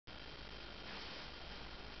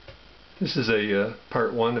This is a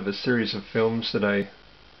part one of a series of films that I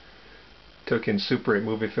took in Super 8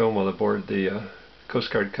 movie film while aboard the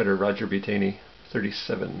Coast Guard cutter Roger B Taney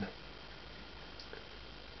 37.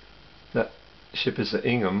 That ship is the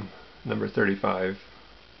Ingham, number 35,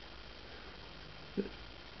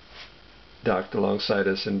 docked alongside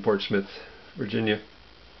us in Portsmouth, Virginia.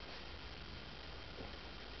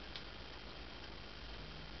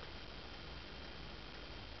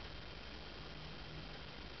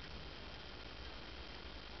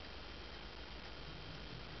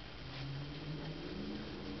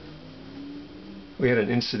 We had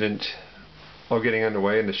an incident while getting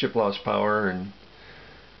underway and the ship lost power, and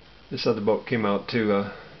this other boat came out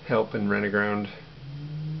to help and ran aground.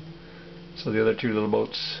 So the other two little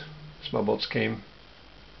boats, small boats, came.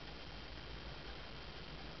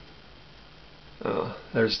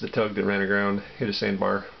 There's the tug that ran aground, hit a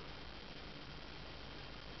sandbar.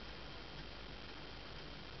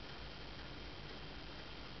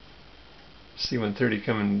 C-130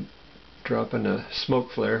 coming, dropping a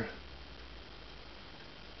smoke flare.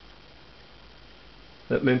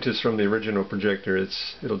 That lint is from the original projector.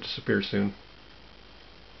 It'll disappear soon.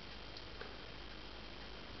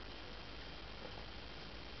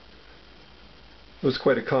 It was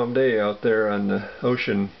quite a calm day out there on the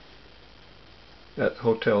ocean at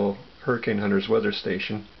Hotel Hurricane Hunter's weather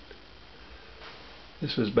station.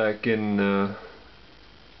 This was back in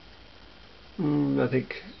I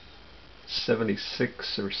think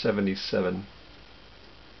 76 or 77.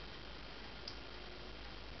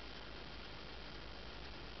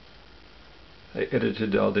 I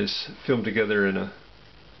edited all this film together in a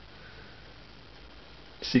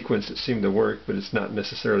sequence that seemed to work, but it's not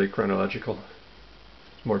necessarily chronological.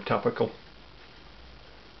 It's more topical.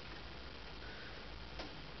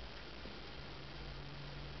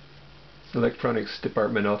 Electronics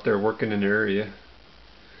department out there working in the area,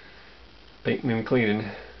 painting and cleaning.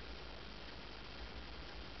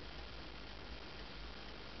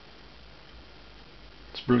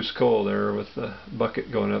 It's Bruce Cole there with the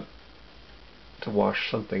bucket going up to wash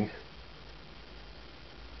something.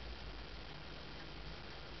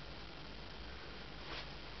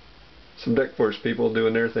 Some deck force people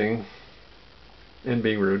doing their thing and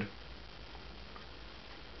being rude.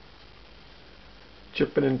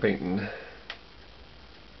 Chipping and painting.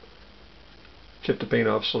 Chip the paint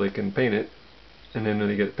off so they can paint it, and then when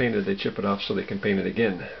they get it painted they chip it off so they can paint it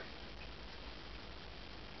again.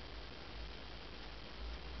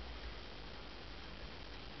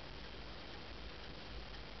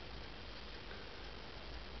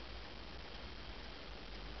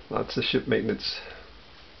 Lots of ship maintenance,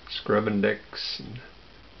 scrubbing decks and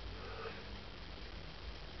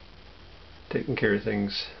taking care of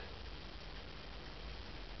things.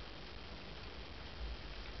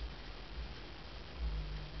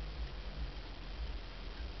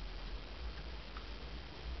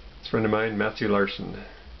 This friend of mine, Matthew Larson,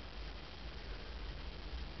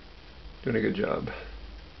 doing a good job.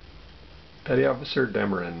 Petty Officer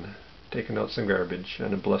Dameron, taking out some garbage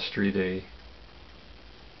on a blustery day.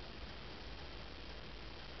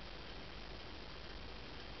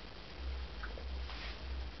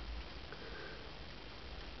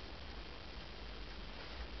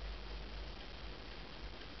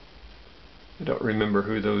 I don't remember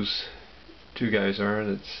who those two guys are.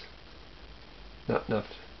 That's not enough.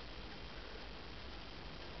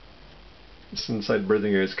 This inside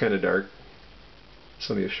berthing area is kind of dark.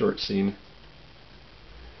 It's only a short scene.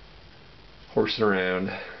 Horsing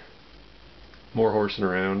around. More horsing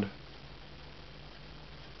around.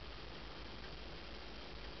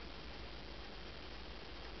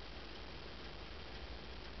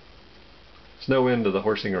 There's no end to the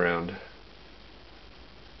horsing around.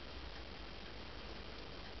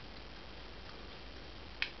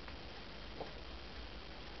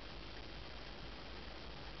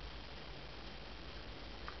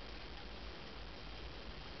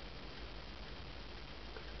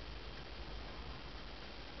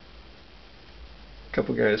 A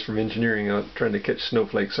couple guys from engineering out trying to catch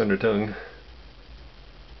snowflakes under tongue.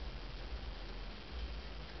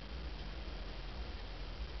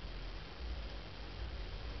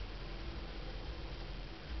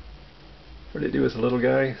 What do they do with a little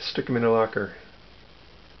guy? Stick him in a locker.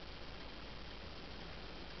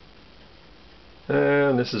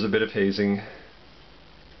 And this is a bit of hazing.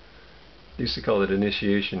 Used to call it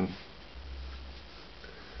initiation.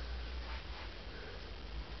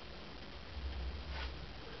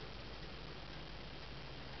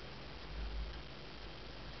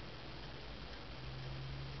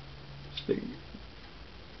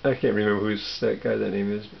 I can't remember who's that guy, that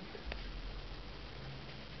name is.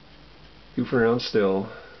 Goofing around still.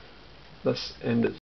 thus endeth.